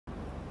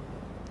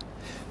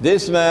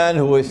This man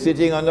who was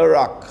sitting on a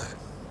rock,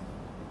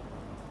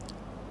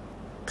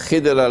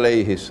 Khidr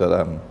alayhi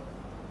salam,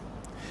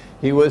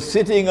 he was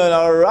sitting on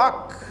a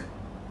rock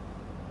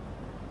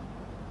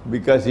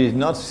because he's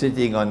not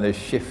sitting on a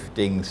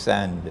shifting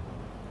sand.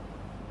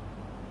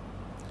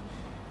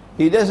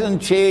 He doesn't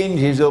change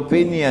his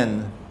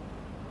opinion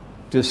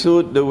to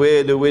suit the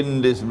way the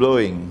wind is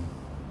blowing,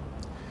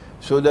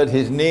 so that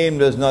his name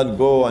does not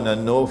go on a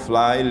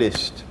no-fly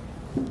list.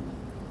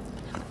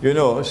 You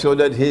know, so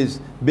that his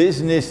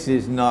business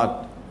is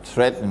not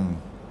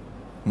threatened.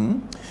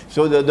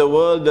 So that the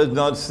world does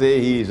not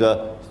say he's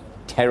a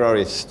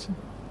terrorist.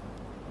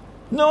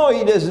 No,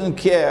 he doesn't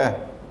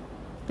care.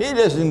 He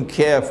doesn't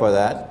care for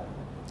that.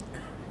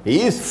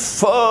 He is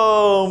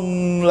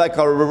firm like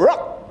a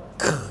rock.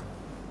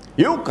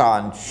 You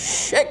can't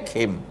shake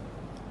him.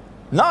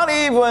 Not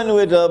even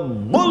with a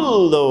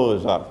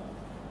bulldozer.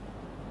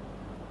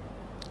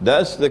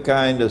 That's the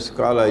kind of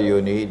scholar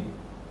you need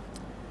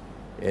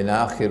in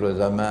Akhir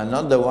Zaman.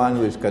 Not the one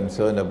who is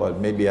concerned about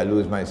maybe I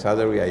lose my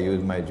salary, I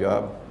lose my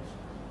job,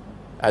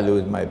 I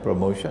lose my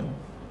promotion.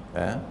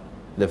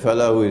 The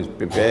fellow who is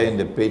preparing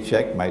the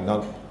paycheck might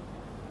not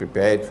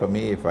prepare it for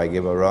me if I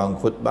give a wrong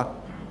khutbah.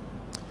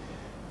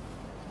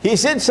 He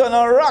sits on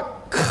a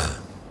rock.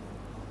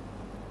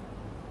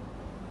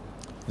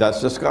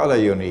 That's the scholar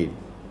you need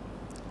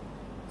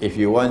if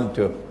you want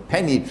to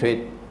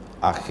penetrate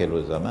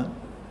Akhir Zaman.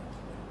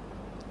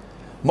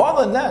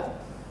 More than that,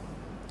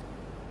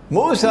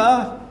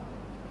 Musa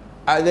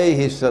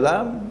alayhi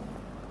salam,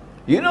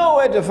 you know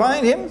where to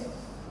find him?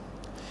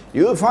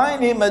 You'll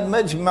find him at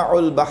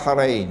Majma'ul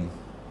Bahrain.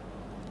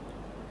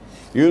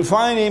 You'll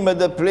find him at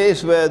the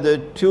place where the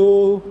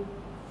two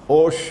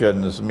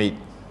oceans meet.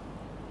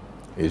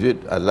 Is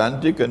it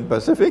Atlantic and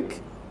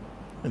Pacific?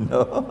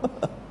 No.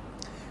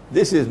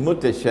 This is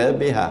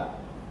mutashabiha.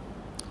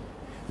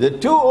 The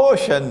two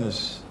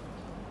oceans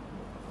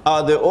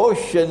are the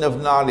ocean of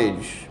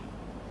knowledge,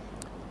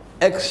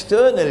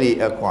 externally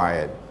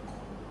acquired,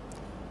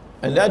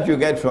 and that you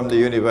get from the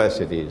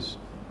universities,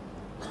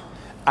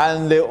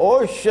 and the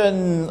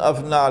ocean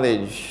of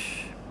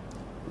knowledge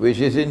which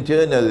is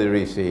internally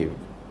received,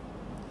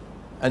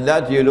 and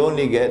that you'll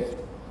only get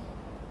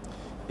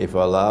if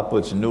Allah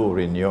puts nur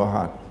in your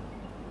heart.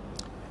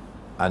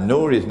 And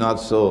nur is not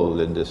sold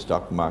in the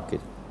stock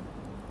market.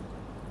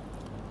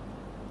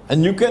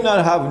 And you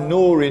cannot have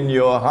nur in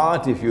your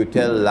heart if you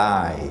tell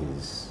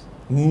lies,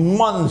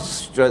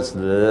 monstrous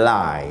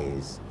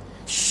lies,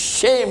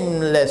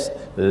 shameless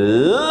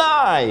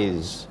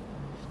lies.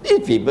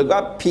 These people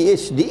got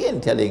PhD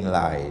in telling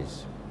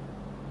lies.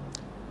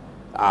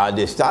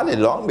 They started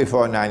long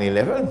before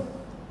 9/11.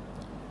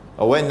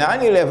 When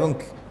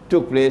 9/11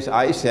 took place,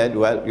 I said,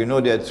 well, you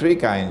know, there are three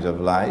kinds of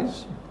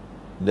lies.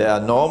 There are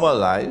normal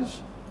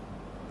lies,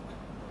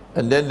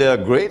 and then there are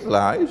great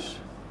lies,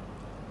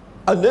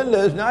 and then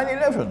there's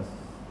 9/11.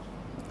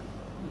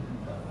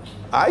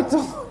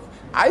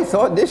 I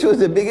thought this was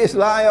the biggest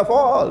lie of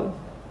all.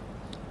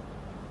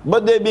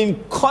 But they've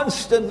been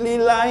constantly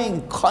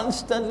lying,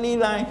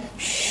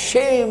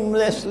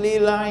 shamelessly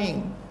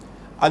lying.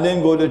 And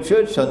then go to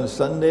church on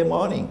Sunday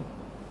morning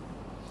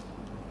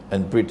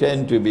and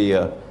pretend to be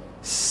a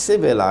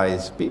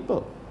civilized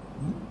people.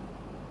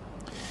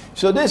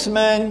 So this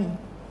man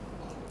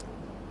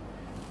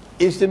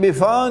is to be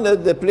found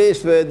at the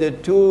place where the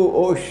two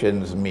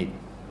oceans meet.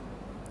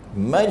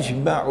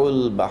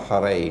 Majma'ul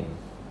Bahrain.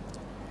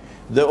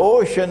 The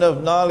ocean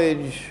of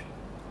knowledge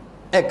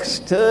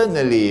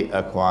externally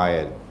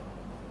acquired,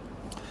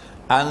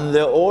 and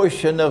the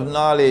ocean of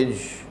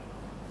knowledge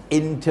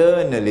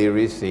internally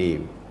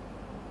received.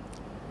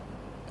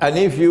 And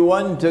if you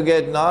want to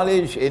get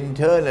knowledge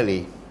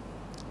internally,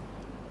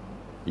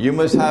 you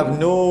must have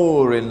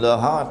nur in the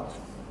heart.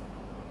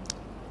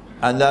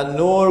 And that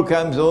nur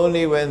comes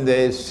only when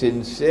there is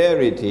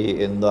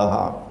sincerity in the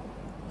heart.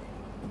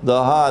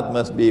 The heart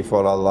must be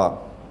for Allah.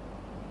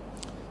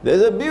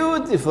 There's a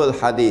beautiful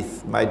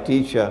hadith. My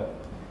teacher,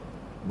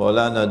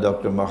 Maulana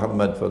Dr.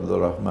 Muhammad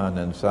Fadlur Rahman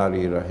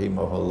Ansari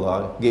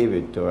rahimahullah, gave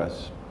it to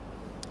us.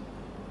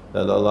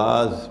 That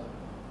Allah's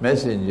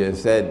Messenger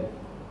said,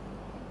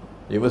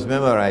 you must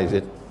memorize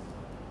it.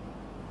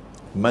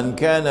 Man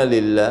kana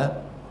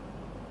lillah,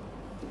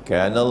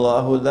 kana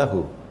Allahu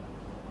lahu.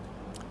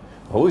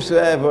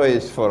 Whosoever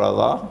is for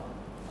Allah,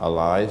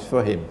 Allah is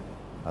for him,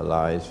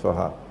 Allah is for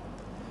her.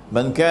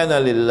 Man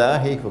kana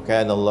lillahi, fa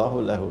kana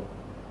Allahu lahu.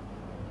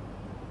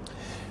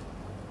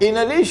 In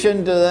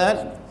addition to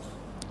that,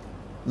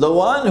 the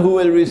one who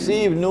will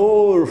receive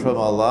nur from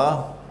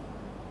Allah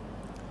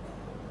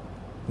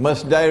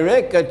must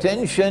direct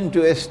attention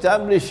to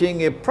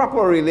establishing a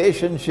proper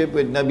relationship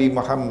with Nabi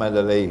Muhammad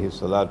alayhi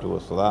salatu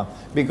wasalam,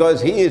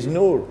 because he is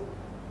nur.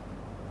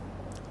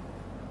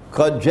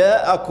 قَدْ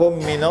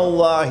جَاءَكُم مِّنَ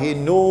اللَّهِ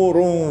نُورٌ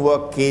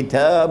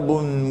وَكِتَابٌ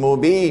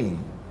مُبِينٌ.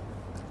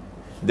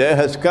 There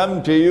has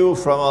come to you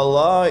from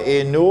Allah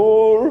a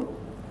nur,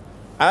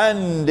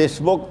 and this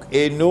book,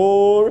 a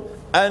nur,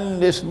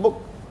 and this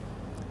book.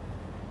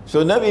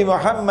 So Nabi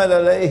Muhammad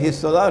alayhi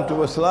salatu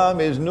wasalam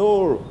is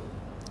nur.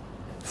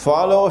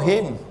 Follow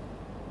him.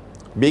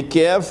 Be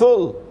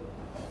careful.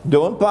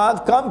 Don't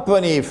part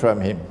company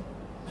from him.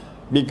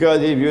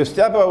 Because if you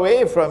step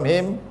away from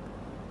him,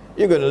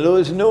 you're going to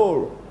lose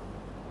Nur.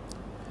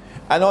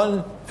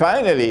 And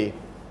finally,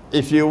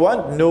 if you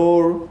want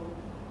Nur,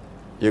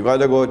 you got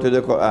to go to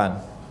the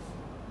Quran.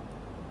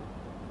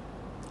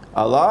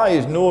 Allah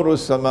is Nuru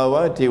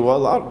Samawati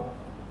wal Ard.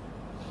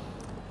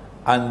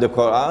 And the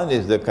Quran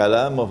is the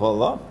Kalam of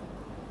Allah.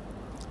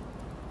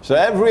 So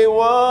every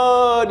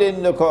word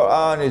in the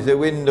Quran is a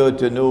window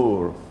to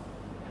Nur.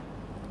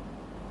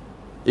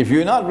 If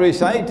you're not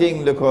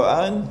reciting the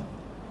Quran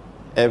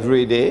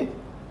every day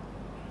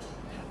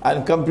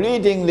and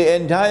completing the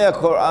entire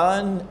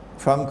Quran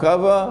from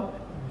cover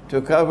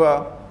to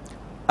cover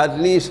at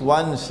least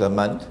once a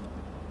month,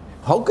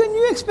 how can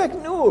you expect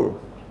Nur?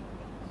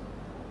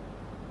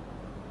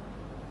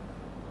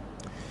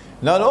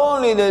 Not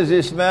only does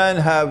this man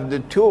have the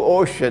two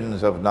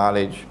oceans of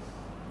knowledge,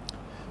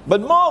 but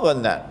more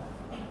than that,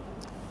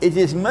 it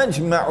is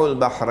Majma'ul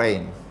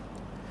Bahrain.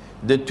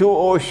 The two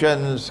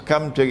oceans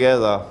come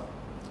together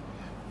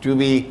to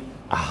be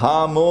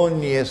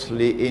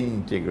harmoniously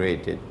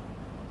integrated.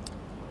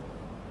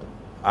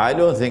 I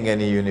don't think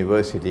any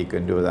university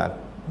can do that.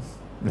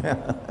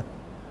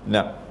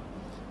 No.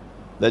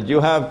 That you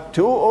have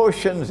two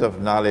oceans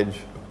of knowledge,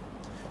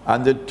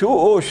 and the two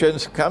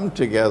oceans come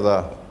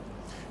together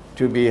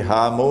to be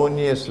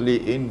harmoniously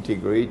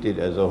integrated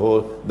as a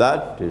whole.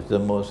 That is the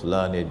most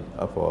learned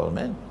of all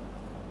men.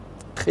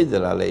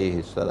 Khidr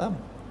alayhi salam.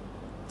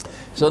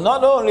 So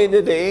not only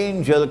did the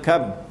angel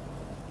come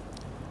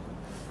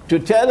to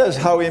tell us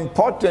how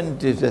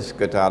important is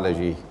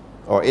eschatology,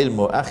 or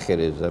ilmu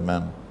akhir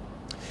zaman,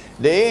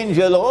 the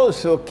angel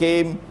also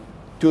came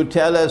to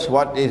tell us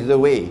what is the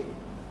way,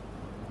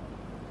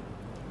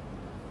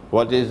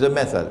 what is the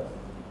method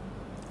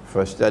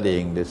for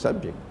studying the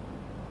subject.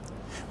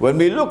 When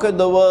we look at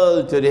the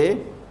world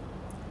today,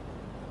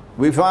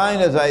 we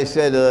find, as I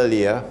said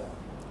earlier,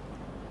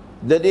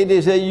 that it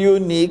is a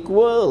unique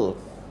world.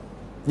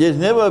 There's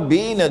never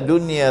been a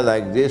dunya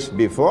like this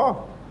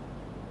before.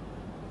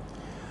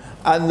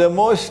 And the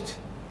most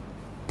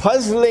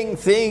puzzling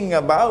thing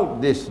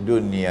about this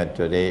dunya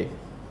today,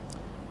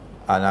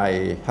 and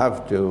I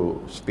have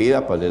to speed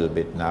up a little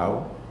bit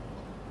now,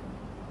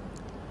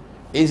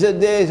 is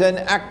that there is an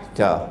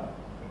actor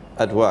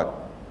at work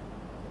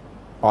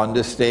on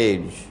the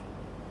stage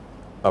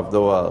of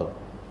the world.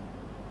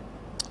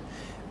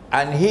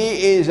 And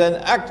he is an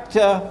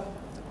actor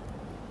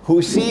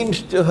who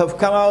seems to have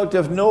come out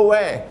of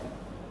nowhere.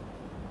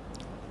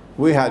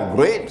 We had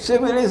great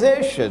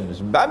civilizations.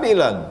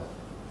 Babylon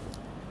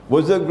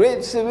was a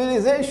great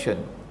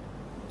civilization.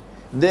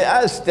 The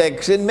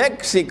Aztecs in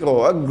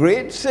Mexico, a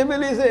great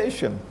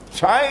civilization.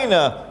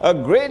 China, a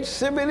great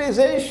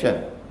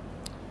civilization.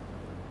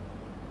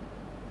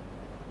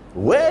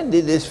 Where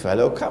did this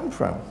fellow come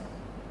from?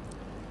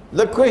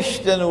 The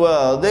Christian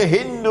world, the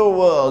Hindu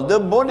world, the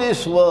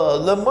Buddhist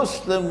world, the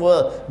Muslim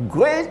world,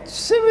 great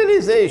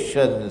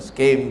civilizations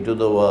came to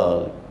the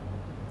world.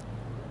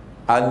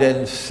 And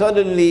then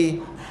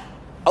suddenly,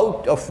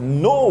 out of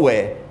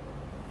nowhere,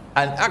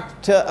 an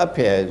actor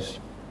appears.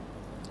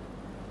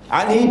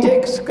 And he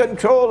takes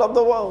control of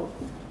the world.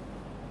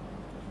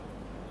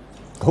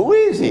 Who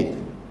is he?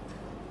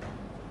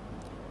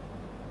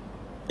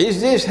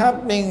 Is this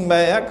happening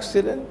by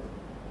accident?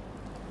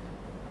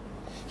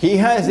 He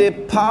has a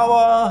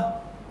power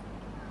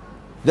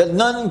that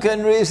none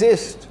can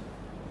resist.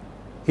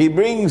 He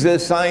brings a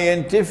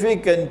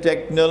scientific and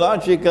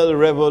technological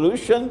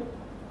revolution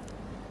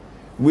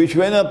which,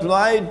 when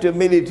applied to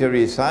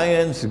military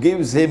science,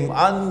 gives him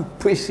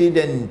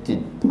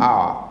unprecedented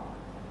power.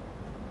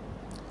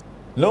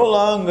 No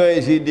longer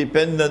is he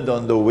dependent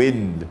on the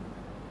wind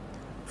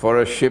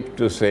for a ship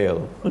to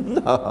sail.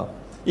 No.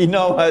 He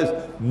now has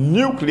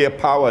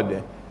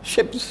nuclear-powered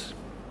ships.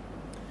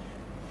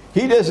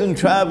 He doesn't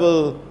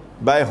travel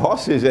by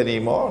horses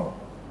anymore.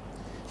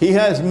 He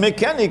has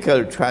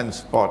mechanical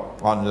transport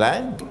on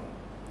land.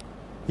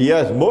 He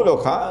has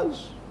motor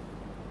cars.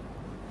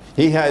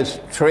 He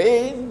has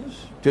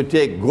trains to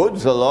take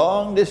goods a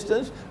long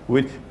distance,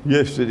 which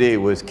yesterday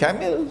was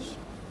camels.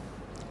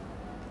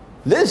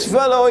 This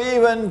fellow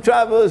even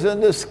travels in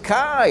the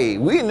sky.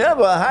 We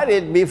never had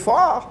it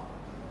before.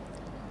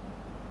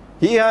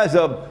 He has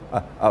an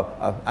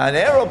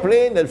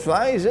aeroplane that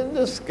flies in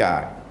the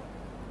sky.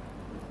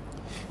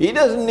 He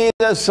doesn't need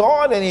a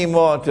sword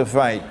anymore to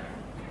fight.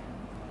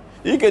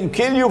 He can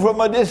kill you from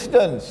a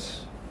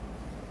distance.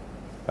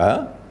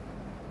 Huh?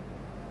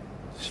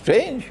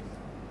 Strange.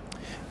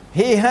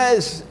 He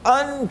has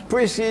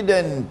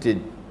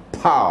unprecedented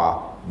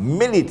power,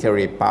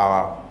 military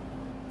power.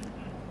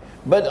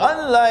 But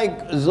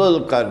unlike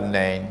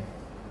Zulqarnain,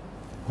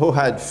 who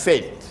had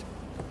faith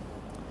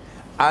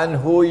and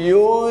who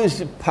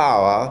used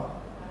power,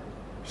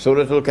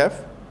 Surah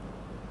Al-Kahf?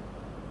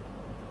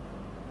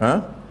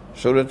 Huh?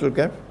 Surah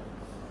Al-Kahf?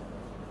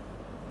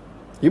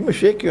 You must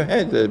shake your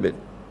head a little bit.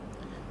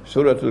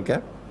 Surah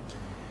Al-Kahf.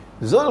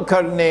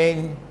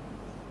 Zulqarnain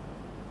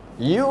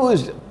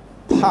used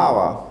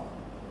power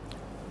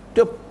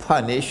to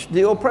punish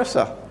the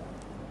oppressor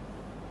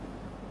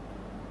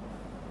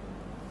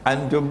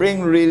and to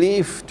bring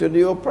relief to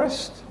the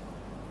oppressed.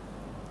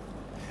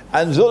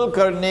 And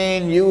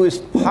Zulkarnain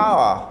used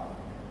power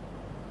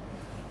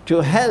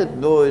to help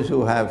those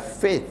who have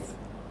faith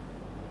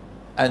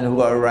and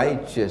who are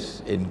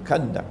righteous in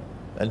conduct,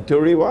 and to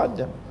reward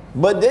them.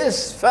 But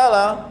this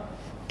fella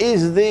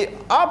is the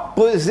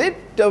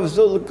opposite of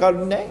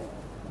Zulkarnain.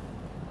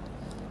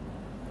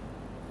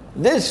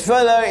 This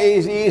fella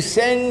is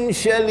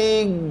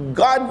essentially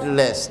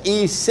godless,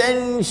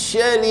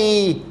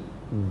 essentially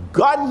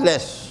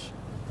godless.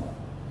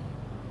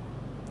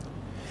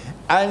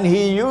 And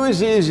he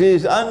uses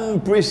his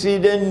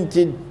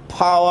unprecedented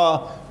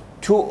power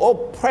to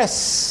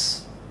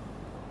oppress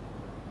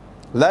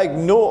like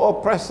no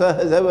oppressor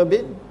has ever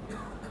been.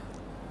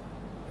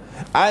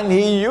 And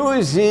he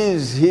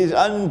uses his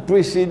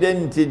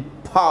unprecedented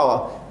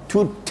power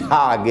to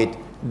target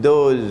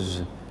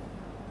those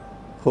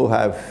who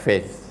have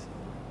faith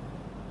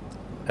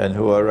and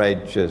who are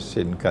righteous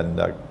in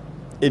conduct.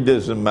 It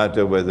doesn't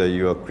matter whether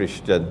you're a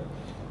Christian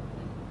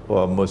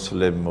or a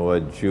Muslim or a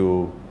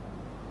Jew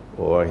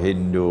or a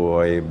Hindu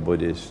or a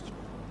Buddhist.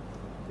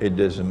 It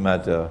doesn't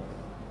matter.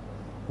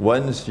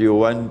 Once you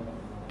want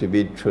to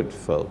be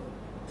truthful,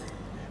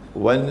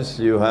 once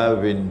you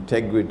have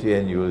integrity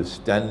and you will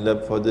stand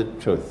up for the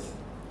truth,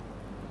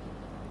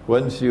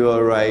 once you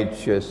are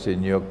righteous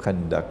in your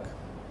conduct,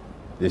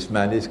 this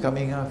man is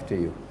coming after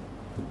you.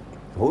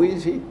 Who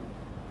is he?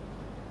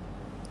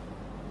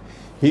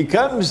 He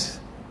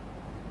comes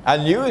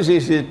and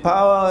uses his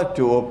power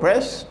to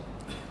oppress,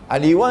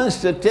 and he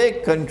wants to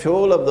take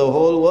control of the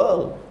whole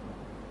world.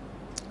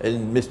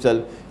 In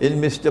Mr.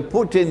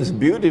 Putin's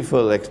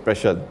beautiful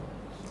expression,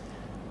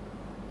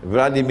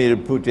 Vladimir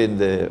Putin,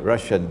 the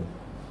Russian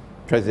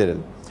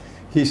president,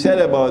 he said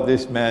about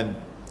this man,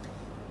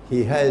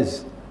 he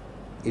has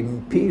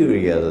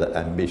imperial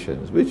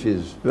ambitions, which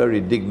is very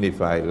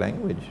dignified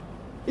language.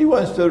 He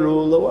wants to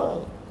rule the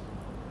world.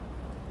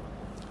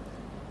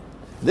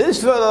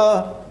 This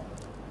fellow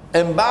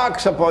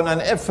embarks upon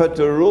an effort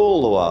to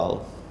rule the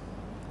world,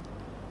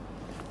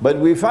 but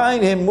we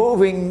find him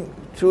moving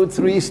through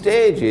 3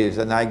 stages,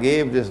 and I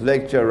gave this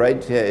lecture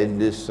right here in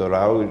this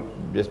surah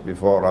just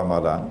before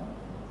Ramadan.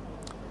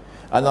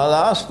 And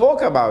Allah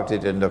spoke about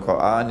it in the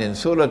Quran in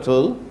Surah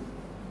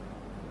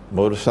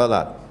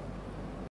Al-Mursalat.